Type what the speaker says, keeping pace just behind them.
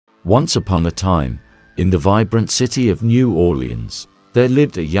Once upon a time, in the vibrant city of New Orleans, there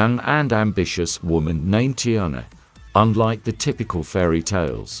lived a young and ambitious woman named Tiana. Unlike the typical fairy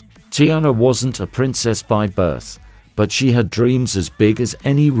tales, Tiana wasn't a princess by birth, but she had dreams as big as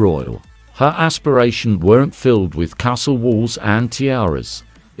any royal. Her aspirations weren't filled with castle walls and tiaras.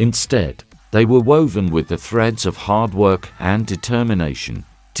 Instead, they were woven with the threads of hard work and determination.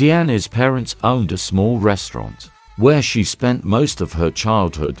 Tiana's parents owned a small restaurant, where she spent most of her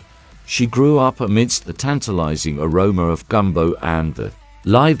childhood. She grew up amidst the tantalizing aroma of gumbo and the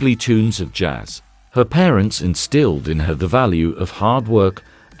lively tunes of jazz. Her parents instilled in her the value of hard work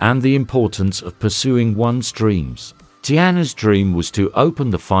and the importance of pursuing one's dreams. Tiana's dream was to open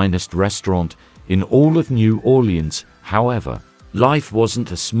the finest restaurant in all of New Orleans. However, life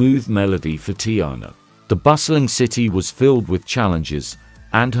wasn't a smooth melody for Tiana. The bustling city was filled with challenges,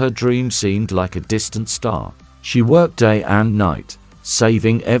 and her dream seemed like a distant star. She worked day and night,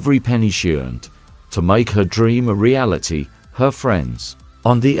 saving every penny she earned to make her dream a reality. Her friends,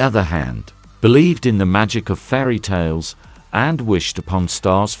 on the other hand, believed in the magic of fairy tales and wished upon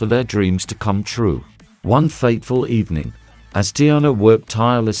stars for their dreams to come true. One fateful evening, as Tiana worked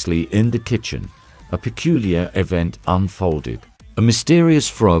tirelessly in the kitchen, a peculiar event unfolded. A mysterious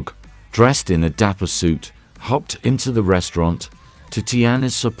frog, dressed in a dapper suit, hopped into the restaurant. To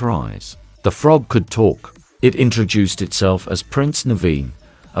Tiana's surprise, the frog could talk. It introduced itself as Prince Naveen,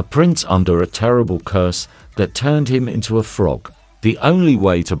 a prince under a terrible curse that turned him into a frog. The only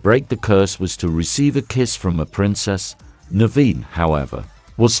way to break the curse was to receive a kiss from a princess. Naveen, however,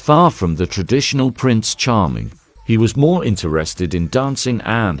 was far from the traditional Prince Charming. He was more interested in dancing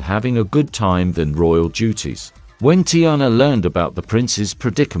and having a good time than royal duties. When Tiana learned about the prince's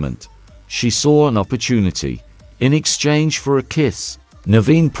predicament, she saw an opportunity. In exchange for a kiss,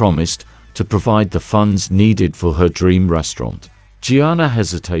 Naveen promised to provide the funds needed for her dream restaurant. Tiana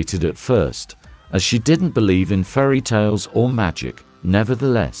hesitated at first, as she didn't believe in fairy tales or magic.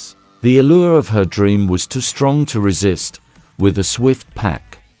 Nevertheless, the allure of her dream was too strong to resist. With a swift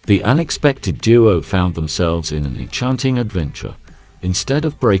pack, the unexpected duo found themselves in an enchanting adventure. Instead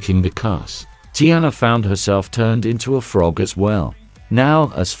of breaking the curse, Tiana found herself turned into a frog as well.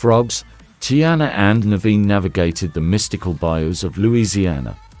 Now, as frogs, Tiana and Naveen navigated the mystical bayous of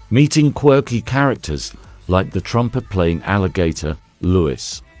Louisiana, meeting quirky characters like the trumpet-playing alligator,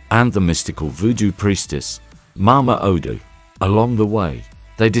 Louis, and the mystical voodoo priestess, Mama Odo. Along the way,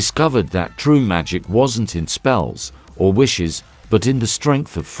 they discovered that true magic wasn't in spells or wishes, but in the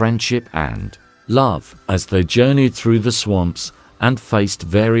strength of friendship and love. As they journeyed through the swamps and faced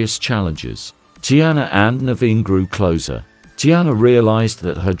various challenges, Tiana and Naveen grew closer. Tiana realized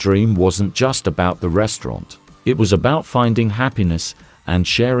that her dream wasn't just about the restaurant. It was about finding happiness and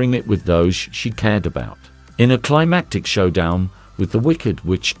sharing it with those she cared about. In a climactic showdown with the wicked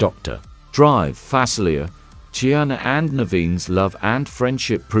witch doctor, Drive Facilier, Tiana and Naveen's love and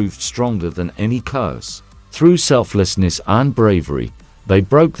friendship proved stronger than any curse. Through selflessness and bravery, they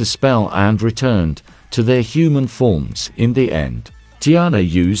broke the spell and returned to their human forms. In the end, Tiana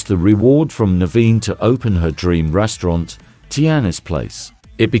used the reward from Naveen to open her dream restaurant, Tiana's Place.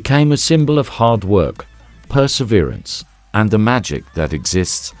 It became a symbol of hard work, perseverance, and the magic that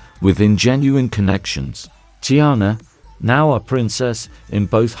exists within genuine connections. Tiana, now a princess in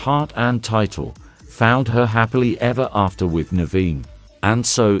both heart and title, found her happily ever after with Naveen. And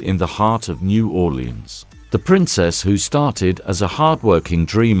so, in the heart of New Orleans, the princess who started as a hardworking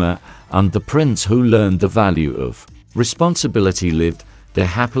dreamer and the prince who learned the value of responsibility lived their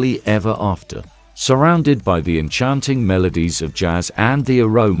happily ever after, surrounded by the enchanting melodies of jazz and the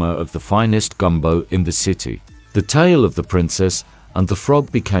aroma of the finest gumbo in the city. The tale of the princess and the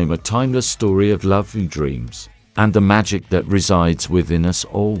frog became a timeless story of love and dreams, and the magic that resides within us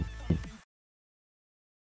all.